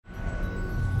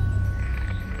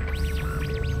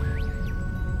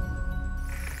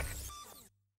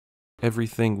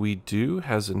Everything we do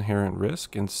has inherent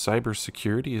risk, and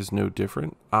cybersecurity is no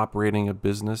different. Operating a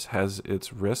business has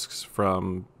its risks,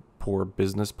 from poor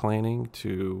business planning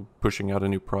to pushing out a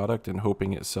new product and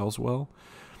hoping it sells well.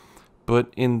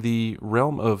 But in the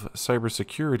realm of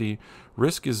cybersecurity,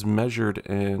 risk is measured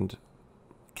and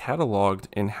cataloged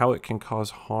in how it can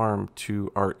cause harm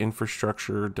to our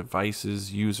infrastructure,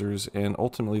 devices, users, and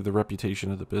ultimately the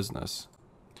reputation of the business.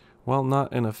 While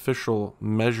not an official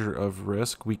measure of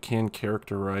risk, we can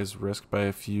characterize risk by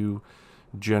a few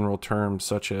general terms,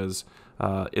 such as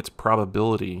its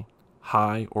probability,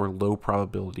 high or low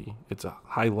probability. It's a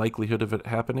high likelihood of it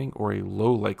happening or a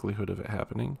low likelihood of it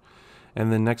happening.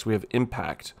 And then next we have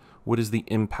impact. What is the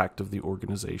impact of the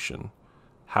organization?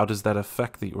 How does that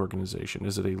affect the organization?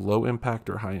 Is it a low impact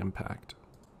or high impact?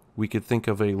 We could think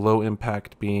of a low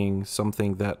impact being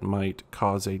something that might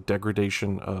cause a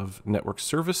degradation of network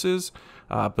services,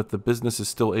 but the business is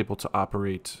still able to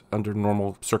operate under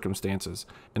normal circumstances.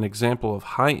 An example of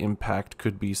high impact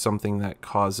could be something that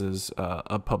causes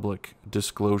a public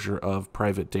disclosure of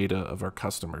private data of our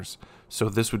customers. So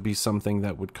this would be something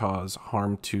that would cause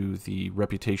harm to the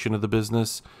reputation of the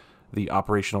business, the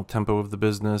operational tempo of the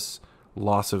business,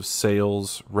 loss of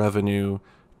sales, revenue,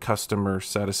 customer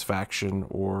satisfaction,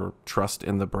 or trust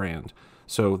in the brand.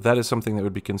 So that is something that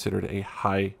would be considered a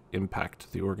high impact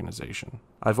to the organization.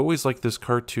 I've always liked this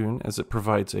cartoon as it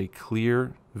provides a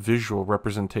clear visual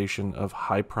representation of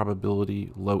high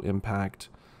probability, low impact,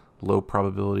 low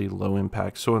probability, low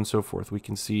impact, so on and so forth. We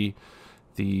can see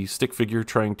the stick figure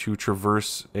trying to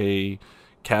traverse a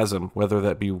chasm, whether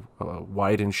that be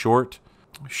wide and short,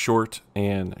 short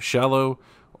and shallow,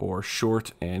 or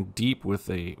short and deep with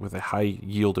a high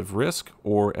yield of risk,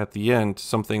 or at the end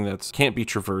something that can't be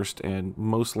traversed and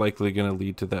most likely going to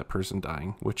lead to that person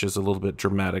dying, which is a little bit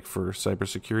dramatic for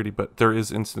cybersecurity, but there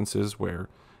is instances where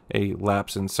a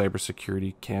lapse in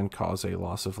cybersecurity can cause a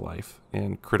loss of life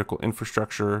in critical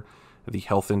infrastructure, the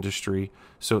health industry.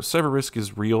 So cyber risk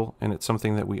is real, and it's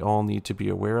something that we all need to be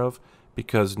aware of,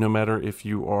 because no matter if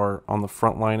you are on the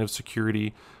front line of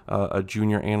security, a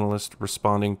junior analyst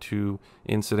responding to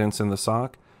incidents in the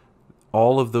SOC,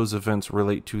 all of those events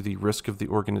relate to the risk of the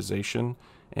organization,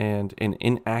 and an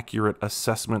inaccurate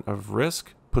assessment of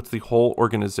risk puts the whole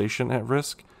organization at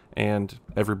risk and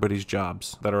everybody's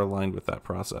jobs that are aligned with that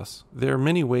process. There are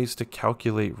many ways to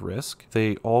calculate risk.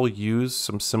 They all use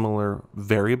some similar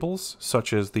variables,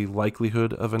 such as the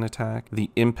likelihood of an attack, the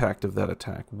impact of that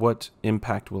attack, what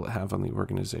impact will it have on the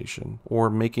organization, or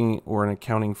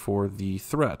accounting for the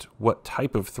threat, what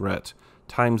type of threat,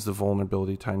 times the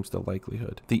vulnerability times the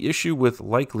likelihood. The issue with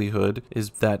likelihood is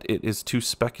that it is too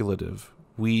speculative.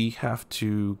 We have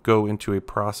to go into a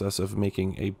process of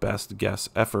making a best guess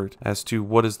effort as to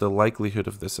what is the likelihood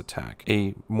of this attack.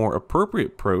 A more appropriate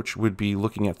approach would be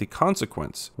looking at the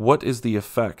consequence. What is the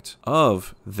effect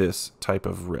of this type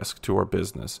of risk to our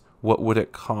business? What would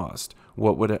it cost?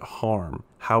 What would it harm?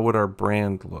 How would our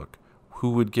brand look?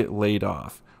 Who would get laid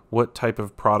off? What type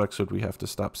of products would we have to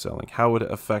stop selling? How would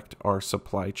it affect our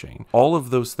supply chain? All of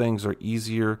those things are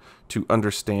easier to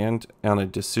understand on a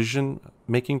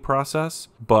decision-making process,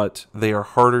 but they are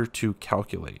harder to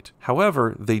calculate.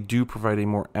 However, they do provide a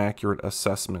more accurate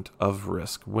assessment of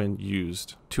risk when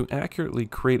used. To accurately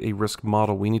create a risk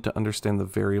model, we need to understand the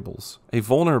variables. A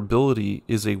vulnerability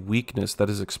is a weakness that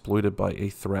is exploited by a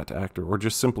threat actor, or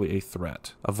just simply a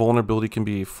threat. A vulnerability can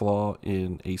be a flaw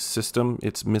in a system.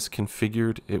 It's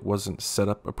misconfigured. It wasn't set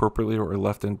up appropriately or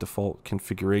left in default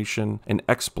configuration. An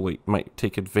exploit might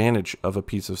take advantage of a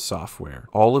piece of software.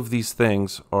 All of these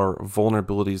things are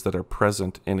vulnerabilities that are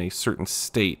present in a certain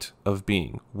state of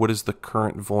being. What is the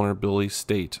current vulnerability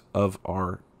state of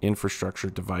our infrastructure,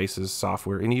 devices,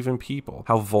 software, and even people?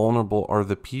 How vulnerable are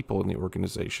the people in the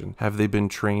organization? Have they been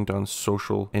trained on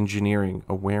social engineering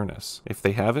awareness? If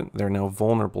they haven't, they're now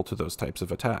vulnerable to those types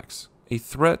of attacks. A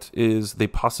threat is the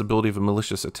possibility of a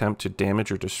malicious attempt to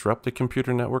damage or disrupt a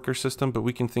computer network or system, but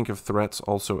we can think of threats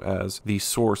also as the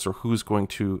source, or who's going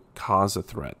to cause a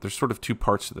threat. There's sort of two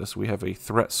parts to this. We have a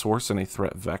threat source and a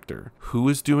threat vector. Who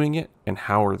is doing it and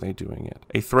how are they doing it?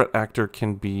 A threat actor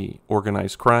can be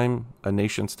organized crime, a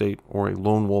nation state, or a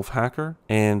lone wolf hacker,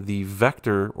 and the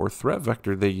vector or threat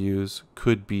vector they use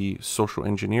could be social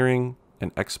engineering,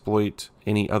 and exploit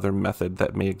any other method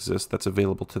that may exist that's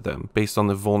available to them based on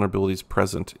the vulnerabilities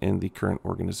present in the current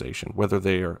organization, whether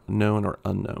they are known or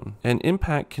unknown. And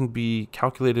impact can be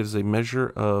calculated as a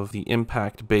measure of the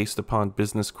impact based upon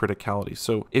business criticality.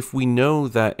 So if we know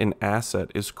that an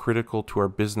asset is critical to our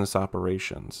business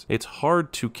operations, it's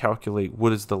hard to calculate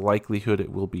what is the likelihood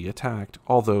it will be attacked,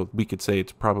 although we could say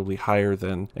it's probably higher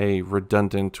than a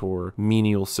redundant or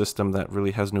menial system that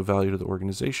really has no value to the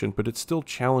organization, but it's still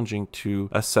challenging to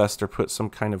assess or put some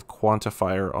kind of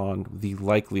quantifier on the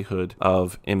likelihood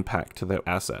of impact to that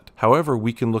asset. However,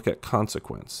 we can look at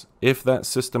consequence. If that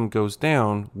system goes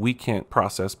down, we can't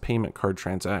process payment card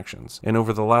transactions. And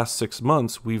over the last 6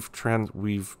 months, we've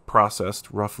processed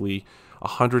roughly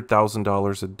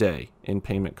 $100,000 a day in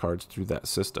payment cards through that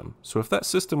system. So if that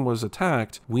system was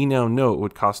attacked, we now know it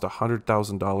would cost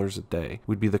 $100,000 a day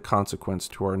would be the consequence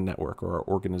to our network or our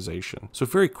organization. So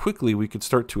very quickly we could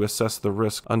start to assess the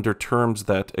risk under terms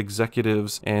that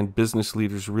executives and business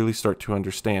leaders really start to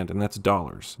understand, and that's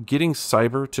dollars. Getting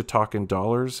cyber to talk in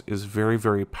dollars is very,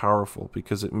 very powerful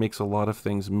because it makes a lot of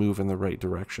things move in the right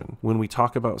direction. When we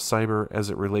talk about cyber as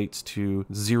it relates to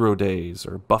 0 days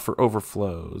or buffer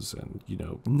overflows and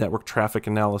network traffic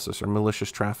analysis or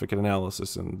malicious traffic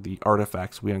analysis and the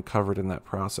artifacts we uncovered in that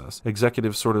process,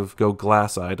 executives sort of go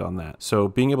glass-eyed on that. So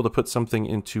being able to put something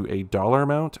into a dollar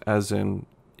amount, as in,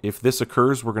 if this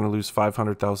occurs, we're going to lose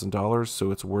 $500,000,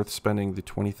 so it's worth spending the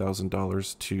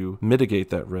 $20,000 to mitigate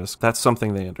that risk, that's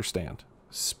something they understand.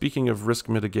 Speaking of risk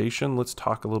mitigation, let's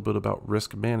talk a little bit about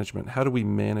risk management. How do we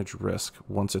manage risk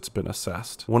once it's been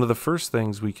assessed? One of the first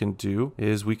things we can do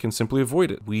is we can simply avoid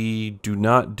it. We do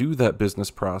not do that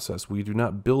business process. We do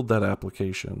not build that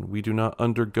application. We do not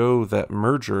undergo that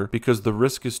merger because the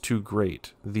risk is too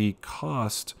great. The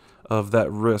cost of that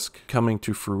risk coming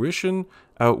to fruition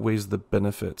outweighs the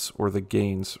benefits or the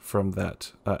gains from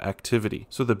that activity.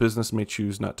 So the business may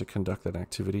choose not to conduct that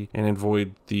activity and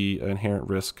avoid the inherent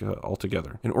risk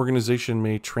altogether. An organization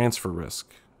may transfer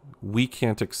risk. We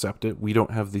can't accept it. We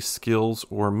don't have the skills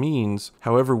or means.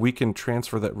 However, we can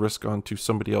transfer that risk onto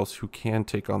somebody else who can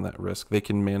take on that risk. They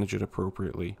can manage it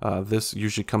appropriately. This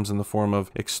usually comes in the form of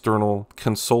external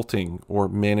consulting or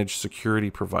managed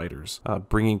security providers,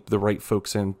 bringing the right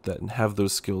folks in that have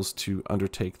those skills to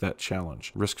undertake that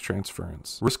challenge. Risk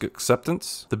transference. Risk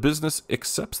acceptance. The business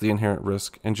accepts the inherent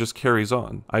risk and just carries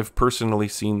on. I've personally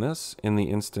seen this in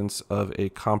the instance of a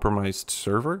compromised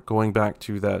server, going back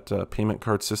to that payment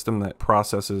card system that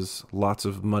processes lots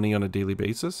of money on a daily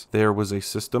basis. There was a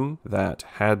system that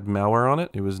had malware on it.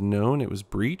 It was known, it was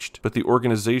breached, but the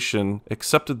organization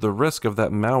accepted the risk of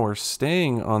that malware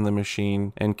staying on the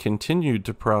machine and continued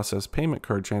to process payment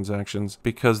card transactions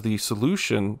because the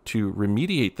solution to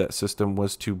remediate that system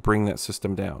was to bring that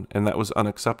system down, and that was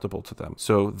unacceptable to them.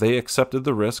 So they accepted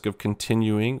the risk of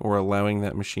continuing or allowing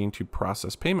that machine to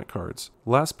process payment cards.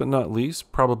 Last but not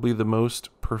least, probably the most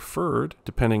preferred,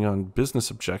 depending on business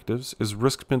objectives, is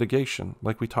risk mitigation,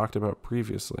 like we talked about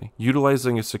previously.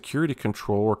 Utilizing a security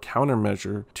control or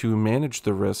countermeasure to manage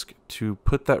the risk, to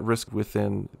put that risk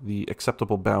within the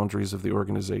acceptable boundaries of the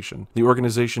organization. The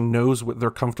organization knows what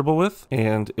they're comfortable with,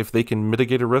 and if they can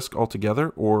mitigate a risk altogether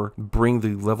or bring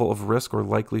the level of risk or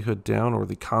likelihood down or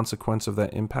the consequence of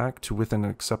that impact to within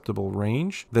an acceptable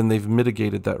range, then they've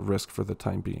mitigated that risk for the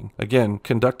time being. Again,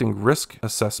 conducting risk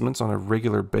assessments on a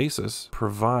regular basis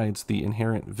provides the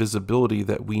inherent visibility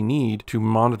that we need to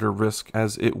monitor risk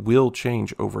as it will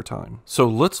change over time. So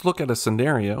let's look at a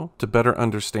scenario to better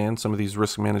understand some of these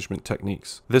risk management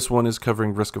techniques. This one is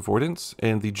covering risk avoidance,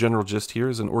 and the general gist here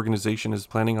is an organization is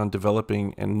planning on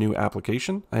developing a new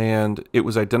application, and it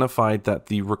was identified that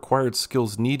the required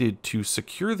skills needed to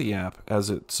secure the app as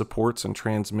it supports and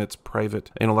transmits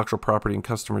private intellectual property and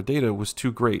customer data was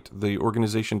too great. The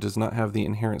organization does not have the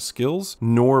inherent skills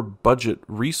nor budget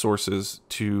resources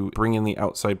to bring in the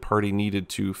outside party needed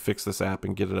to fix this app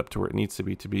and get it up to where it needs to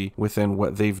be within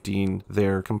what they've deemed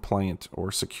their compliant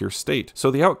or secure state.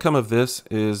 So the outcome of this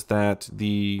is that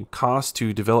the cost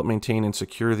to develop, maintain, and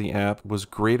secure the app was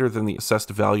greater than the assessed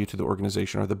value to the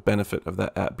organization or the benefit of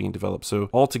that app being developed. So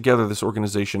altogether, this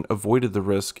organization avoided the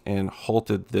risk and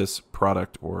halted this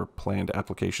product or planned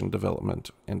application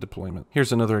development and deployment.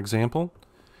 Here's another example.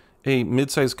 A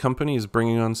mid-sized company is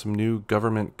bringing on some new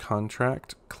government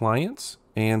contract clients,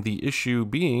 and the issue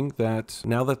being that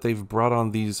now that they've brought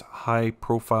on these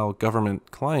high-profile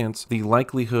government clients, the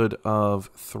likelihood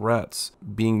of threats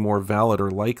being more valid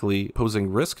or likely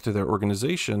posing risk to their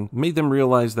organization made them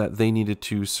realize that they needed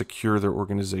to secure their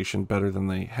organization better than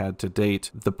they had to date.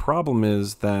 The problem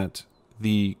is that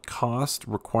the cost,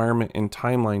 requirement, and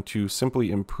timeline to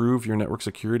simply improve your network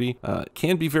security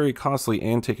can be very costly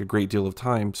and take a great deal of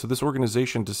time. So this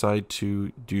organization decided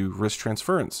to do risk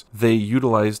transference. They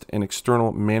utilized an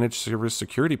external managed service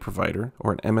security provider,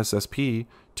 or an MSSP,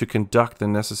 to conduct the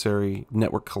necessary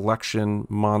network collection,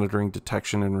 monitoring,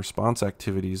 detection, and response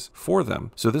activities for them.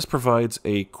 So this provides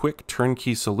a quick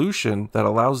turnkey solution that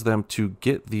allows them to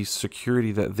get the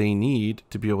security that they need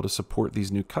to be able to support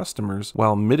these new customers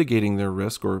while mitigating their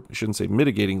risk, or I shouldn't say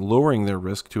mitigating, lowering their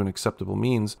risk to an acceptable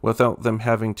means without them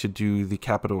having to do the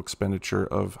capital expenditure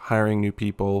of hiring new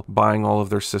people, buying all of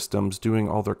their systems, doing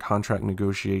all their contract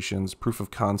negotiations, proof of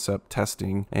concept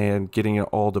testing, and getting it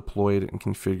all deployed and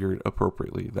configured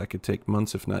appropriately. That could take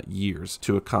months, if not years,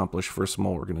 to accomplish for a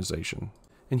small organization.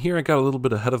 And here I got a little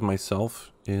bit ahead of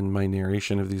myself in my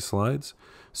narration of these slides.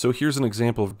 So here's an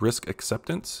example of risk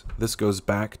acceptance. This goes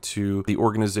back to the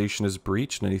organization is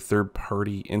breached and a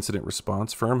third-party incident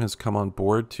response firm has come on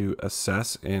board to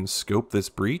assess and scope this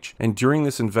breach. And during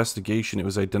this investigation, it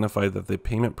was identified that the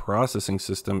payment processing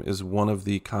system is one of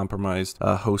the compromised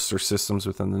hosts or systems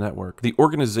within the network. The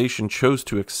organization chose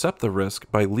to accept the risk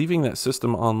by leaving that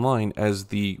system online, as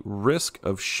the risk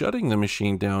of shutting the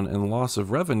machine down and loss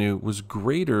of revenue was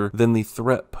greater than the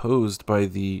threat posed by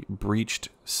the breached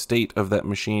state of that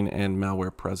machine and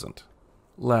malware present.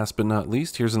 Last but not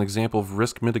least, here's an example of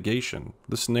risk mitigation.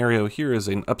 The scenario here is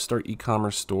an upstart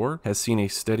e-commerce store has seen a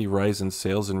steady rise in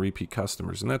sales and repeat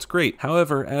customers, and that's great.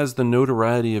 However, as the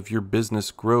notoriety of your business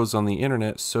grows on the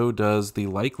internet, so does the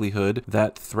likelihood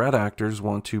that threat actors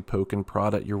want to poke and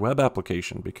prod at your web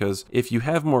application, because if you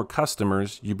have more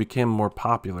customers, you become more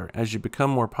popular. As you become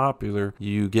more popular,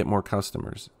 you get more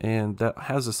customers, and that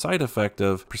has a side effect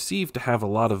of perceived to have a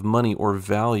lot of money or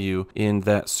value in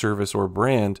that service or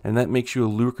brand, and that makes you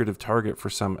a lucrative target for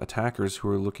some attackers who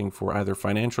are looking for either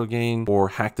financial gain or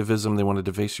hacktivism. They want to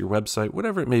deface your website,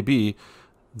 whatever it may be.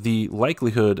 The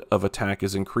likelihood of attack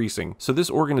is increasing. So this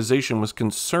organization was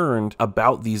concerned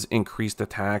about these increased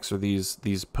attacks, or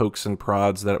these pokes and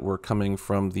prods that were coming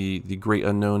from the great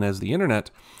unknown as the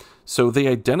internet. So they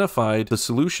identified the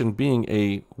solution being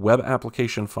a web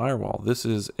application firewall. This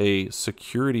is a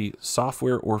security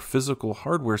software or physical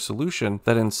hardware solution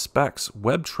that inspects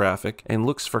web traffic and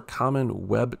looks for common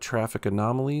web traffic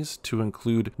anomalies to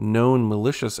include known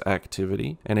malicious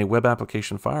activity. And a web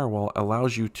application firewall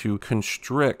allows you to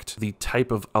constrict the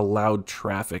type of allowed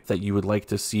traffic that you would like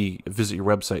to see visit your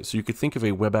website. So you could think of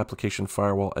a web application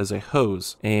firewall as a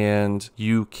hose, and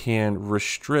you can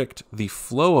restrict the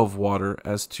flow of water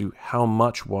as to how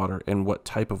much water and what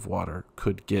type of water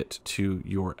could get to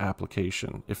your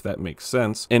application, if that makes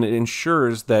sense. And it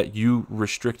ensures that you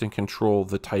restrict and control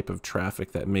the type of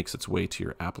traffic that makes its way to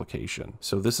your application.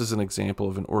 So this is an example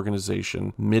of an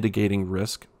organization mitigating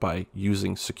risk by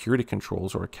using security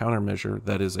controls, or a countermeasure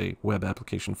that is a web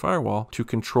application firewall, to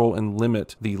control and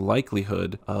limit the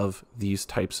likelihood of these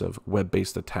types of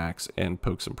web-based attacks and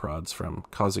pokes and prods from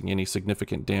causing any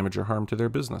significant damage or harm to their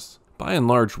business. By and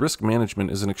large, risk management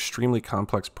is an extremely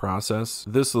complex process.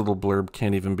 This little blurb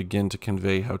can't even begin to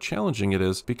convey how challenging it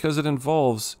is, because it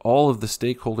involves all of the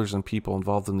stakeholders and people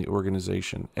involved in the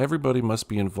organization. Everybody must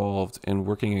be involved in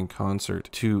working in concert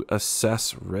to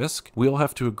assess risk. We all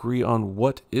have to agree on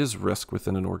what is risk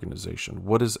within an organization.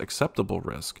 What is acceptable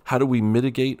risk? How do we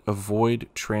mitigate, avoid,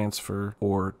 transfer,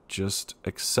 or just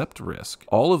accept risk?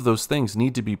 All of those things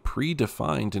need to be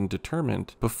predefined and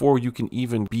determined before you can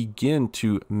even begin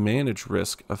to manage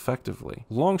risk effectively.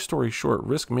 Long story short,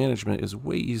 risk management is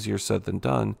way easier said than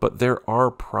done, but there are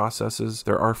processes,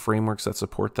 there are frameworks that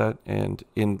support that, and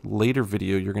in later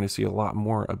video you're going to see a lot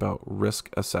more about risk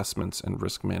assessments and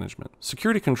risk management.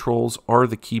 Security controls are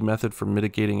the key method for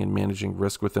mitigating and managing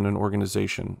risk within an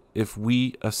organization. If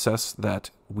we assess that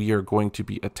we are going to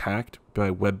be attacked by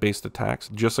web-based attacks,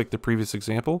 just like the previous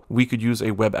example, we could use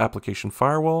a web application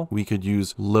firewall. We could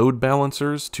use load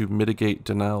balancers to mitigate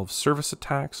denial of service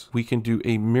attacks. We can do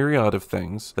a myriad of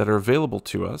things that are available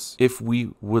to us if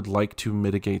we would like to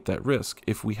mitigate that risk,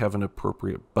 if we have an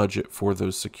appropriate budget for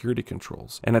those security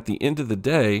controls. And at the end of the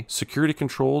day, security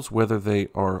controls, whether they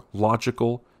are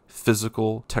logical,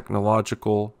 physical,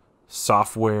 technological,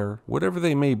 software, whatever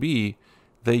they may be,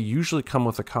 they usually come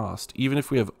with a cost. Even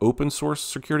if we have open source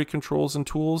security controls and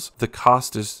tools, the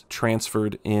cost is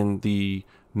transferred in the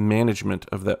management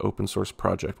of that open source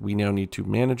project. We now need to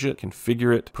manage it,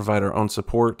 configure it, provide our own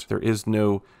support. There is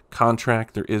no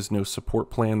contract, there is no support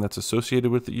plan that's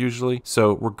associated with it usually.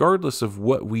 So regardless of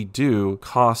what we do,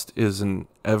 cost is an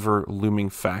ever looming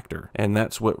factor. And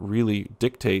that's what really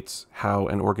dictates how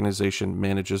an organization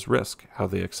manages risk, how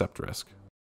they accept risk.